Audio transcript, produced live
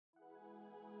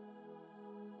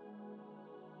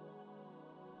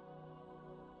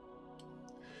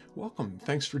Welcome.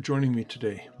 Thanks for joining me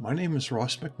today. My name is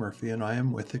Ross McMurphy and I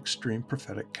am with Extreme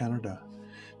Prophetic Canada.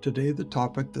 Today, the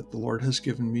topic that the Lord has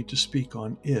given me to speak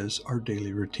on is our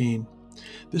daily routine.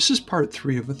 This is part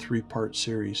 3 of a 3-part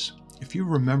series. If you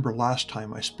remember last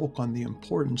time, I spoke on the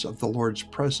importance of the Lord's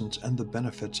presence and the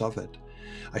benefits of it.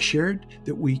 I shared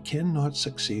that we cannot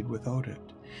succeed without it.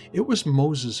 It was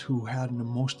Moses who had a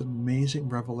most amazing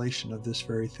revelation of this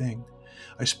very thing.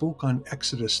 I spoke on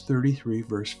Exodus 33,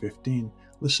 verse 15.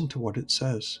 Listen to what it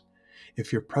says.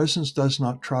 If your presence does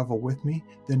not travel with me,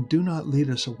 then do not lead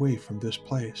us away from this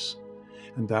place.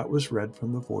 And that was read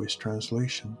from the Voice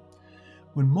translation.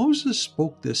 When Moses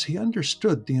spoke this, he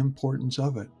understood the importance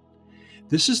of it.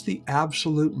 This is the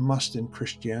absolute must in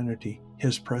Christianity,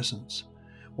 His presence.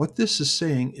 What this is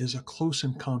saying is a close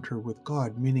encounter with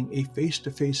God, meaning a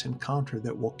face-to-face encounter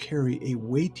that will carry a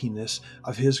weightiness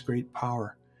of His great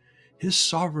power. His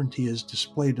sovereignty is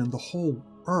displayed and the whole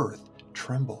earth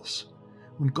trembles.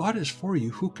 When God is for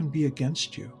you, who can be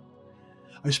against you?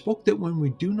 I spoke that when we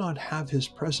do not have His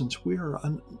presence, we are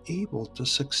unable to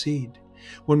succeed.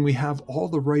 When we have all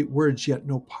the right words yet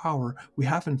no power, we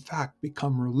have in fact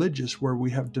become religious, where we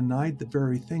have denied the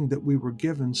very thing that we were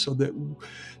given so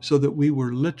that we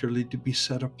were literally to be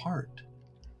set apart.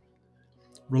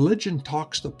 Religion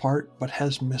talks the part but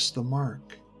has missed the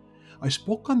mark. I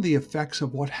spoke on the effects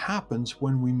of what happens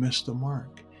when we miss the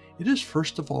mark. It is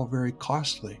first of all very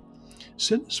costly.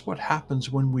 Sin is what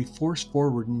happens when we force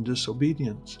forward in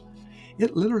disobedience.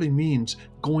 It literally means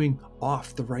going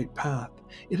off the right path.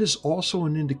 It is also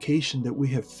an indication that we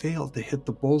have failed to hit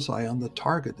the bullseye on the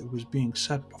target that was being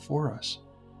set before us.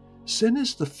 Sin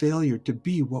is the failure to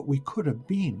be what we could have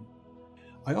been.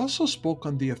 I also spoke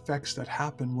on the effects that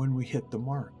happen when we hit the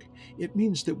mark. It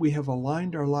means that we have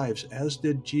aligned our lives, as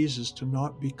did Jesus, to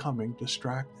not becoming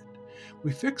distracted.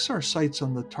 We fix our sights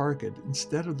on the target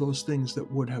instead of those things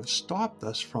that would have stopped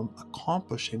us from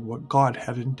accomplishing what God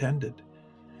had intended.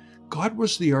 God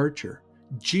was the archer,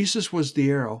 Jesus was the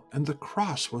arrow, and the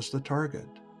cross was the target.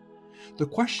 The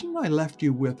question I left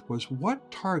you with was,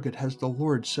 what target has the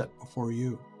Lord set before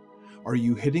you? Are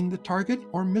you hitting the target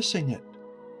or missing it?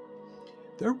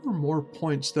 There were more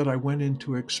points that I went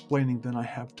into explaining than I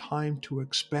have time to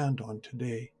expand on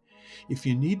today. If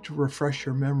you need to refresh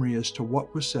your memory as to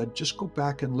what was said, just go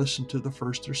back and listen to the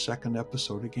first or second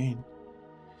episode again.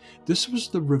 This was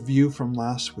the review from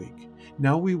last week.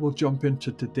 Now we will jump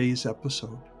into today's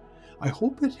episode. I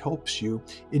hope it helps you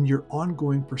in your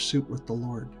ongoing pursuit with the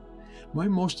Lord. My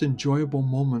most enjoyable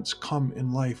moments come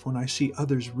in life when I see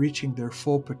others reaching their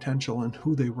full potential and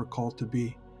who they were called to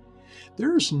be.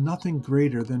 There is nothing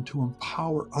greater than to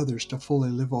empower others to fully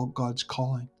live out God's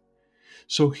calling.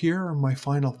 So here are my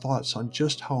final thoughts on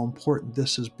just how important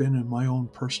this has been in my own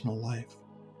personal life.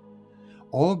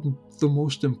 All of the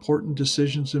most important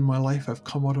decisions in my life have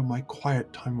come out of my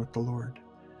quiet time with the Lord.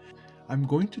 I'm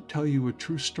going to tell you a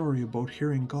true story about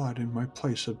hearing God in my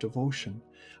place of devotion.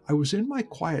 I was in my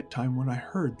quiet time when I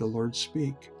heard the Lord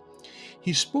speak.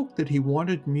 He spoke that He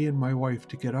wanted me and my wife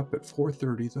to get up at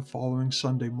 4:30 the following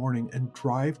Sunday morning and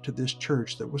drive to this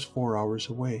church that was 4 hours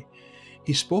away.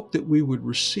 He spoke that we would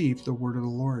receive the word of the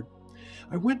Lord.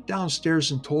 I went downstairs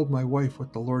and told my wife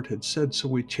what the Lord had said, so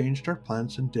we changed our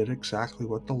plans and did exactly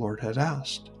what the Lord had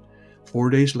asked. 4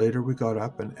 days later, we got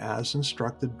up and, as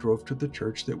instructed, drove to the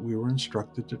church that we were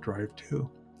instructed to drive to.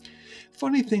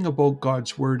 Funny thing about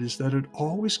God's word is that it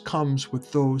always comes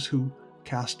with those who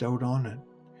cast doubt on it.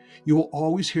 You will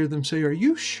always hear them say, "Are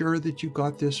you sure that you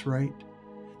got this right?"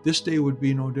 This day would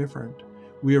be no different.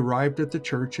 We arrived at the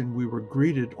church and we were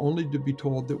greeted only to be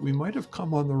told that we might have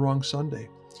come on the wrong Sunday.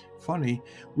 Funny,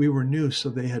 we were new, so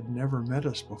they had never met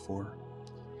us before.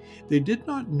 They did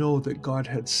not know that God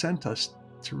had sent us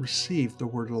to receive the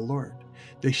word of the Lord.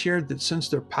 They shared that since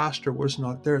their pastor was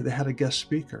not there, they had a guest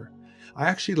speaker. I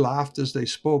actually laughed as they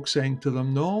spoke, saying to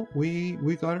them, "No, we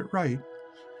got it right."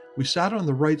 We sat on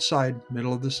the right side,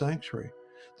 middle of the sanctuary.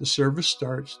 The service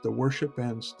starts, the worship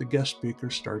ends, the guest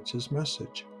speaker starts his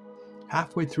message.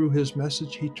 Halfway through his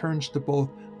message, he turns to both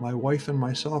my wife and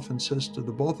myself and says to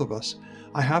the both of us,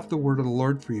 "I have the word of the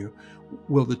Lord for you.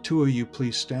 Will the two of you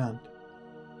please stand?"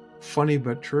 Funny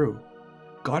but true.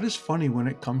 God is funny when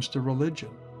it comes to religion.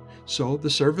 So the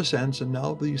service ends and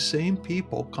now these same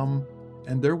people come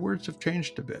and their words have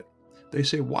changed a bit. They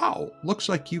say, "Wow, looks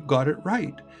like you got it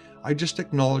right." I just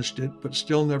acknowledged it, but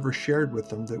still never shared with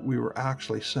them that we were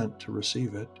actually sent to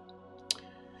receive it.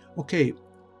 Okay,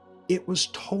 it was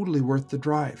totally worth the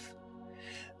drive.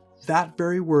 That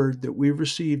very word that we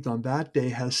received on that day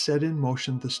has set in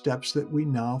motion the steps that we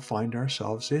now find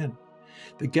ourselves in.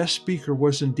 The guest speaker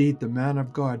was indeed the man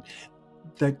of God.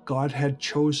 that God had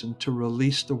chosen to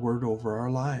release the word over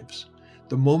our lives.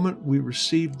 The moment we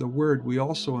received the word, we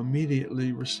also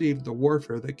immediately received the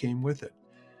warfare that came with it.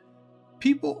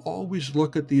 People always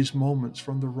look at these moments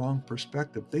from the wrong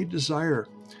perspective. They desire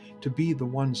to be the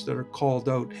ones that are called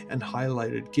out and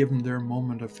highlighted, given their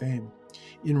moment of fame.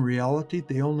 In reality,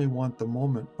 they only want the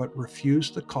moment, but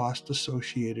refuse the cost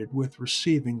associated with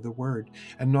receiving the word,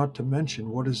 and not to mention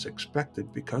what is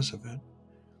expected because of it.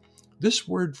 This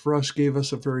word for us gave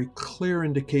us a very clear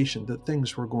indication that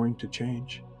things were going to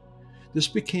change. This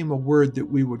became a word that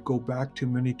we would go back to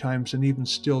many times, and even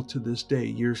still to this day,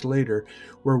 years later,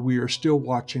 where we are still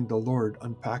watching the Lord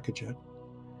unpackage it.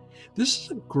 This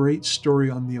is a great story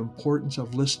on the importance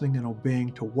of listening and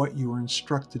obeying to what you are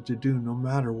instructed to do, no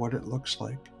matter what it looks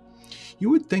like. You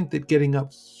would think that getting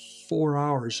up 4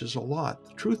 hours is a lot.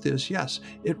 The truth is, yes,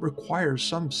 it requires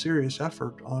some serious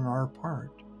effort on our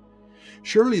part.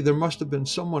 Surely there must have been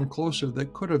someone closer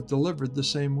that could have delivered the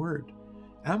same word.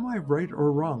 Am I right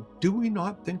or wrong? Do we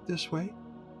not think this way?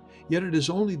 Yet it is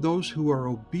only those who are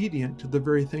obedient to the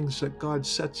very things that God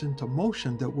sets into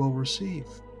motion that will receive.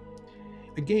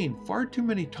 Again, far too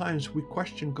many times we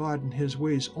question God and His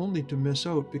ways only to miss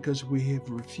out because we have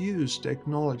refused to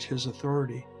acknowledge His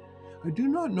authority. I do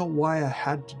not know why I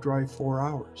had to drive 4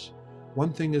 hours.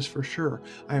 One thing is for sure,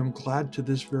 I am glad to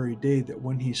this very day that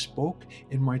when He spoke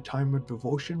in my time of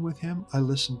devotion with Him, I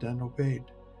listened and obeyed.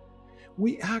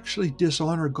 We actually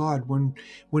dishonor God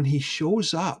when He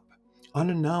shows up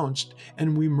unannounced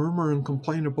and we murmur and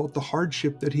complain about the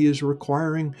hardship that He is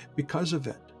requiring because of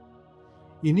it.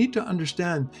 You need to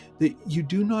understand that you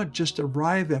do not just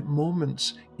arrive at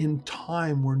moments in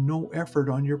time where no effort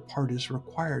on your part is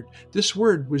required. This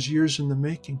word was years in the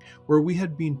making, where we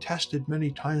had been tested many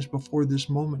times before this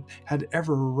moment had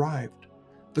ever arrived.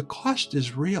 The cost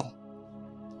is real.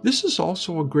 This is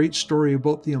also a great story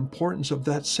about the importance of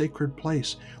that sacred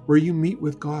place where you meet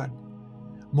with God.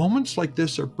 Moments like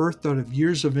this are birthed out of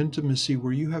years of intimacy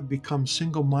where you have become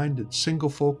single-minded,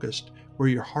 single-focused, where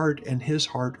your heart and His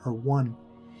heart are one.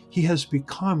 He has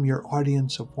become your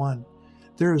audience of one.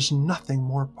 There is nothing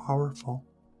more powerful.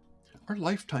 Our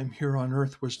lifetime here on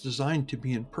earth was designed to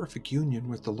be in perfect union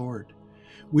with the Lord.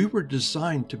 We were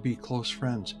designed to be close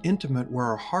friends, intimate where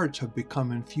our hearts have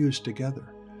become infused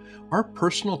together. Our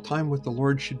personal time with the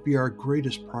Lord should be our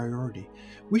greatest priority.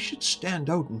 We should stand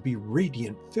out and be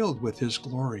radiant, filled with His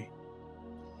glory.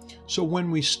 So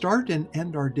when we start and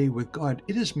end our day with God,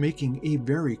 it is making a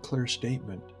very clear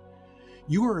statement.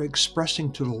 You are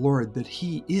expressing to the Lord that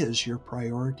He is your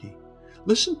priority.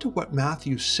 Listen to what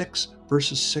Matthew 6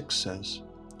 verses 6 says.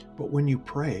 But when you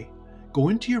pray, go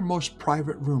into your most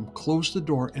private room, close the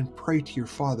door, and pray to your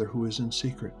Father who is in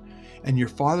secret. And your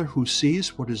Father who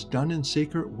sees what is done in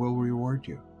secret will reward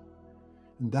you.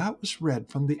 And that was read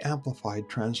from the Amplified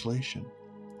Translation.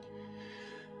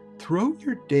 Throughout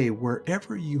your day,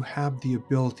 wherever you have the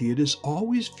ability, it is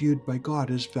always viewed by God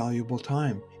as valuable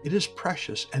time. It is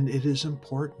precious and it is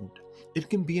important. It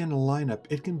can be in a lineup.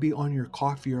 It can be on your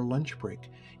coffee or lunch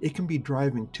break. It can be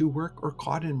driving to work or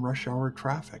caught in rush hour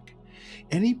traffic.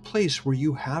 Any place where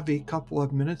you have a couple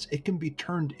of minutes, it can be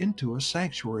turned into a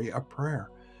sanctuary, a prayer,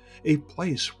 a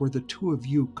place where the two of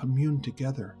you commune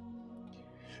together.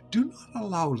 Do not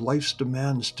allow life's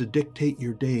demands to dictate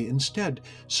your day. Instead,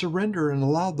 surrender and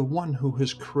allow the one who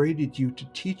has created you to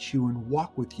teach you and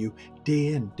walk with you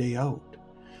day in, day out.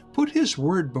 Put His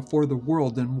word before the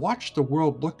world and watch the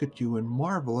world look at you and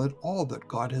marvel at all that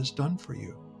God has done for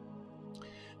you.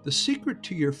 The secret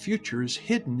to your future is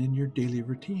hidden in your daily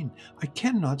routine. I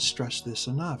cannot stress this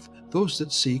enough. Those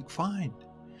that seek, find.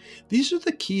 These are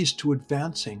the keys to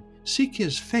advancing. Seek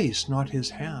His face, not His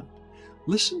hand.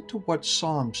 Listen to what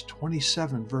Psalms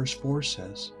 27 verse 4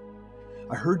 says.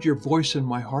 I heard your voice in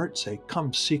my heart say,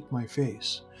 come seek my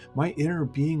face. My inner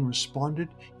being responded,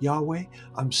 Yahweh,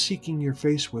 I'm seeking your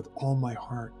face with all my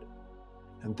heart.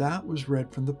 And that was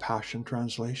read from the Passion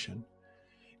Translation.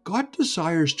 God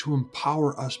desires to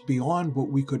empower us beyond what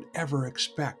we could ever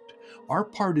expect. Our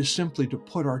part is simply to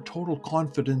put our total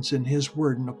confidence in His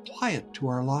word and apply it to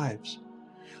our lives.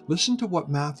 Listen to what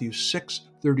Matthew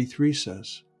 6:33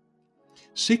 says.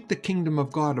 Seek the kingdom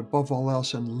of God above all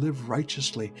else and live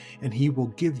righteously, and He will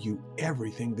give you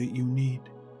everything that you need.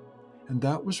 And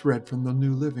that was read from the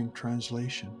New Living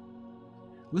Translation.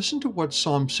 Listen to what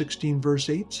Psalm 16 verse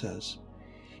 8 says.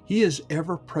 He is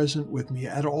ever present with me.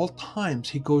 At all times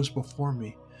He goes before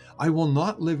me. I will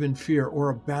not live in fear or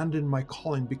abandon my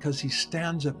calling because He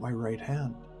stands at my right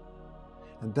hand.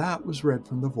 And that was read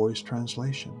from the Voice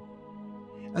Translation.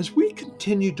 As we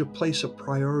continue to place a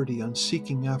priority on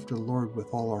seeking after the Lord with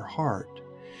all our heart,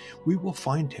 we will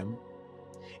find Him.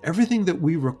 Everything that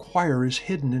we require is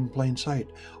hidden in plain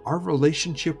sight. Our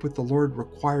relationship with the Lord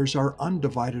requires our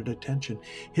undivided attention.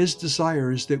 His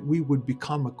desire is that we would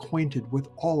become acquainted with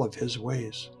all of His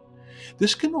ways.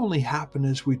 This can only happen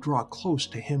as we draw close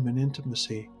to Him in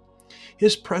intimacy.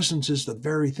 His presence is the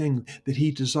very thing that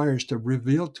He desires to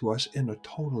reveal to us in a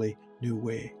totally new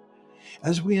way.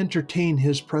 As we entertain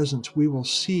His presence, we will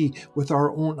see with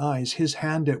our own eyes His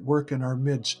hand at work in our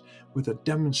midst with a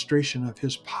demonstration of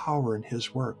His power and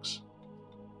His works.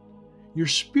 Your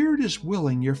spirit is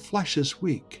willing, your flesh is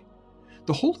weak.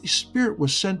 The Holy Spirit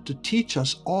was sent to teach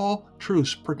us all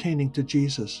truths pertaining to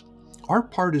Jesus. Our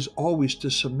part is always to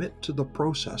submit to the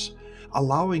process,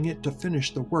 allowing it to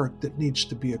finish the work that needs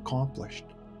to be accomplished.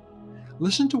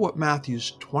 Listen to what Matthew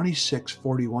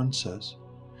 26:41 says.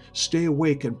 Stay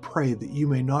awake and pray that you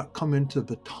may not come into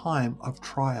the time of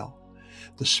trial.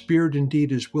 The spirit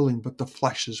indeed is willing, but the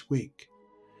flesh is weak.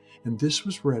 And this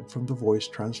was read from the Voice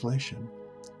translation.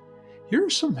 Here are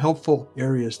some helpful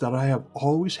areas that I have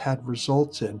always had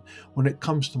results in when it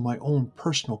comes to my own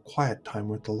personal quiet time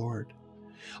with the Lord.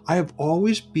 I have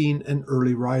always been an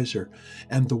early riser,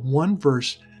 and the one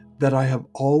verse that I have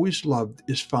always loved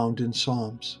is found in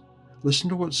Psalms. Listen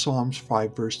to what Psalms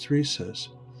 5 verse 3 says.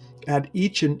 At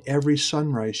each and every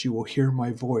sunrise you will hear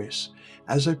my voice.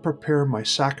 As I prepare my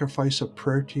sacrifice of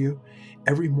prayer to you,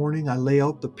 every morning I lay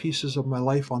out the pieces of my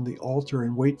life on the altar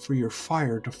and wait for your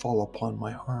fire to fall upon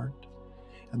my heart.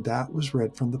 And that was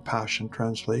read from the Passion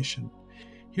Translation.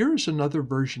 Here is another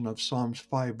version of Psalms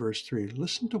 5 verse 3.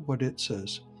 Listen to what it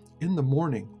says. In the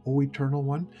morning, O Eternal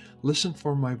One, listen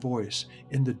for my voice.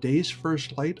 In the day's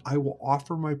first light, I will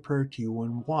offer my prayer to you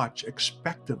and watch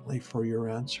expectantly for your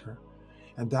answer.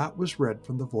 And that was read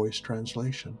from the Voice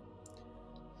translation.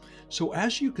 So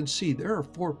as you can see, there are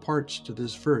 4 parts to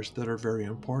this verse that are very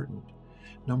important.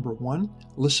 Number 1,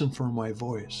 listen for my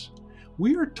voice.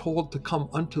 We are told to come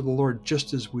unto the Lord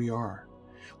just as we are.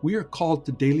 We are called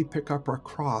to daily pick up our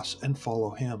cross and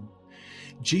follow Him.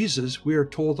 Jesus, we are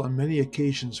told on many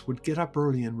occasions, would get up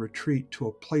early and retreat to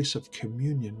a place of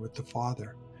communion with the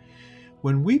Father.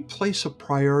 When we place a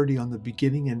priority on the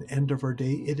beginning and end of our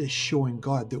day, it is showing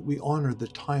God that we honor the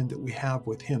time that we have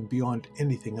with Him beyond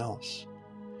anything else.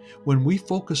 When we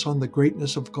focus on the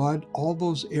greatness of God, all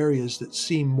those areas that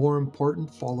seem more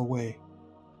important fall away.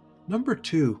 Number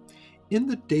 2, in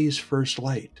the day's first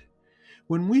light.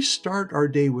 When we start our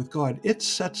day with God, it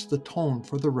sets the tone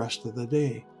for the rest of the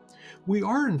day. We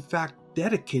are in fact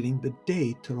dedicating the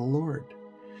day to the Lord.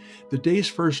 The day's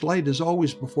first light is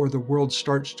always before the world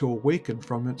starts to awaken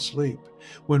from its sleep.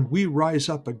 When we rise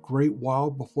up a great while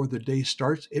before the day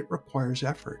starts, it requires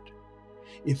effort.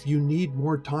 If you need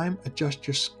more time, adjust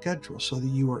your schedule so that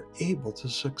you are able to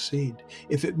succeed.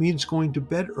 If it means going to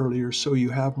bed earlier so you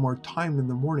have more time in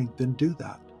the morning, then do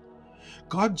that.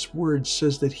 God's word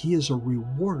says that He is a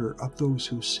rewarder of those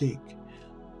who seek.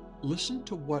 Listen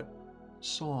to what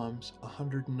Psalms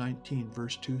 119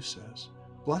 verse 2 says.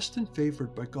 Blessed and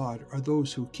favored by God are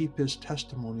those who keep His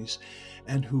testimonies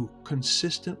and who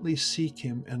consistently seek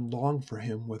Him and long for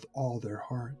Him with all their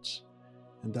hearts.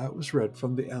 And that was read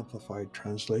from the Amplified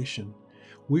Translation.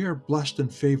 We are blessed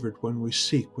and favored when we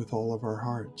seek with all of our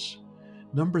hearts.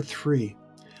 Number 3,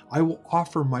 I will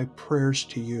offer my prayers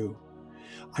to you.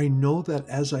 I know that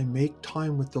as I make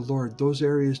time with the Lord, those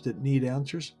areas that need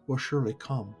answers will surely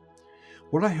come.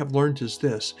 What I have learned is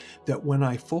this, that when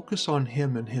I focus on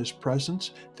Him and His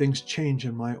presence, things change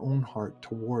in my own heart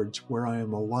towards where I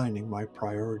am aligning my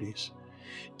priorities.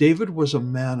 David was a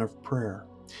man of prayer.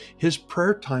 His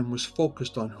prayer time was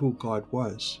focused on who God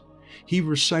was. He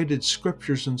recited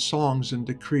scriptures and songs and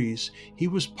decrees. He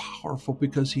was powerful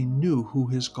because he knew who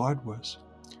his God was.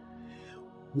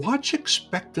 Watch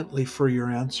expectantly for your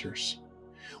answers.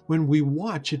 When we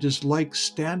watch, it is like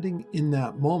standing in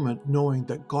that moment knowing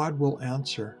that God will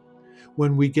answer.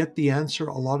 When we get the answer,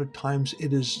 a lot of times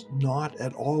it is not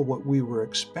at all what we were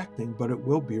expecting, but it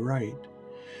will be right.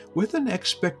 With an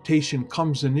expectation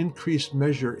comes an increased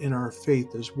measure in our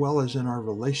faith as well as in our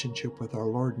relationship with our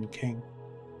Lord and King.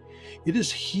 It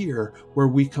is here where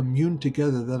we commune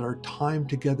together that our time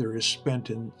together is spent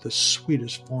in the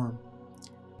sweetest form.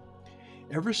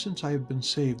 Ever since I have been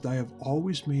saved, I have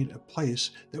always made a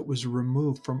place that was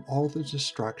removed from all the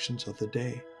distractions of the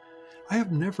day. I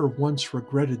have never once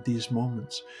regretted these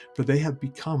moments, for they have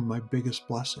become my biggest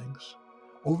blessings.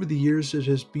 Over the years, it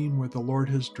has been where the Lord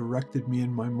has directed me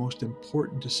in my most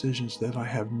important decisions that I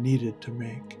have needed to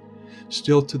make.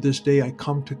 Still to this day, I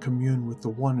come to commune with the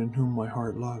one in whom my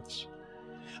heart loves.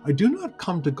 I do not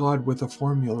come to God with a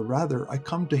formula. Rather, I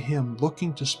come to Him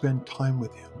looking to spend time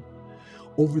with Him.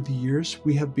 Over the years,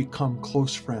 we have become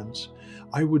close friends.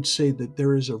 I would say that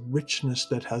there is a richness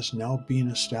that has now been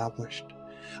established.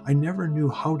 I never knew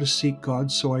how to seek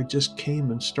God, so I just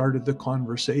came and started the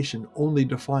conversation, only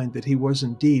to find that He was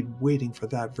indeed waiting for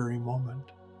that very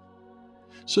moment.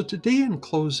 So today, in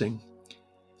closing,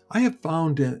 I have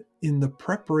found in the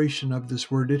preparation of this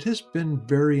word, it has been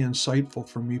very insightful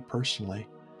for me personally.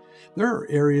 There are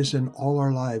areas in all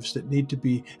our lives that need to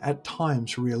be at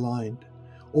times realigned.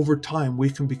 Over time, we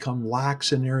can become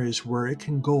lax in areas where it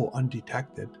can go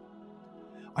undetected.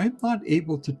 I am not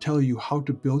able to tell you how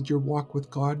to build your walk with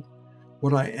God.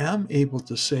 What I am able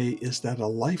to say is that a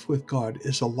life with God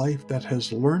is a life that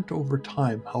has learned over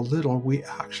time how little we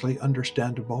actually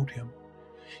understand about Him.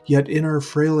 Yet in our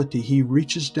frailty, He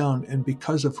reaches down and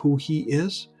because of who He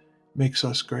is, makes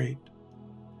us great.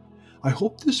 I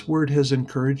hope this word has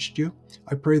encouraged you.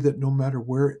 I pray that no matter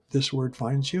where this word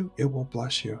finds you, it will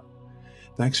bless you.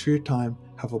 Thanks for your time.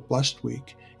 Have a blessed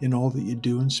week in all that you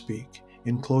do and speak.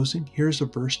 In closing, here's a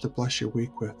verse to bless your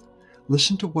week with.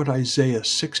 Listen to what Isaiah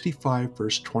 65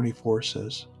 verse 24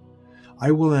 says.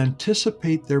 I will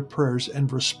anticipate their prayers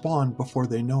and respond before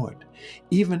they know it.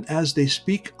 Even as they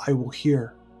speak, I will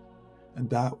hear. And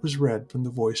that was read from the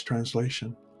Voice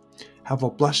translation. Have a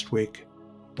blessed week.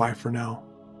 Bye for now.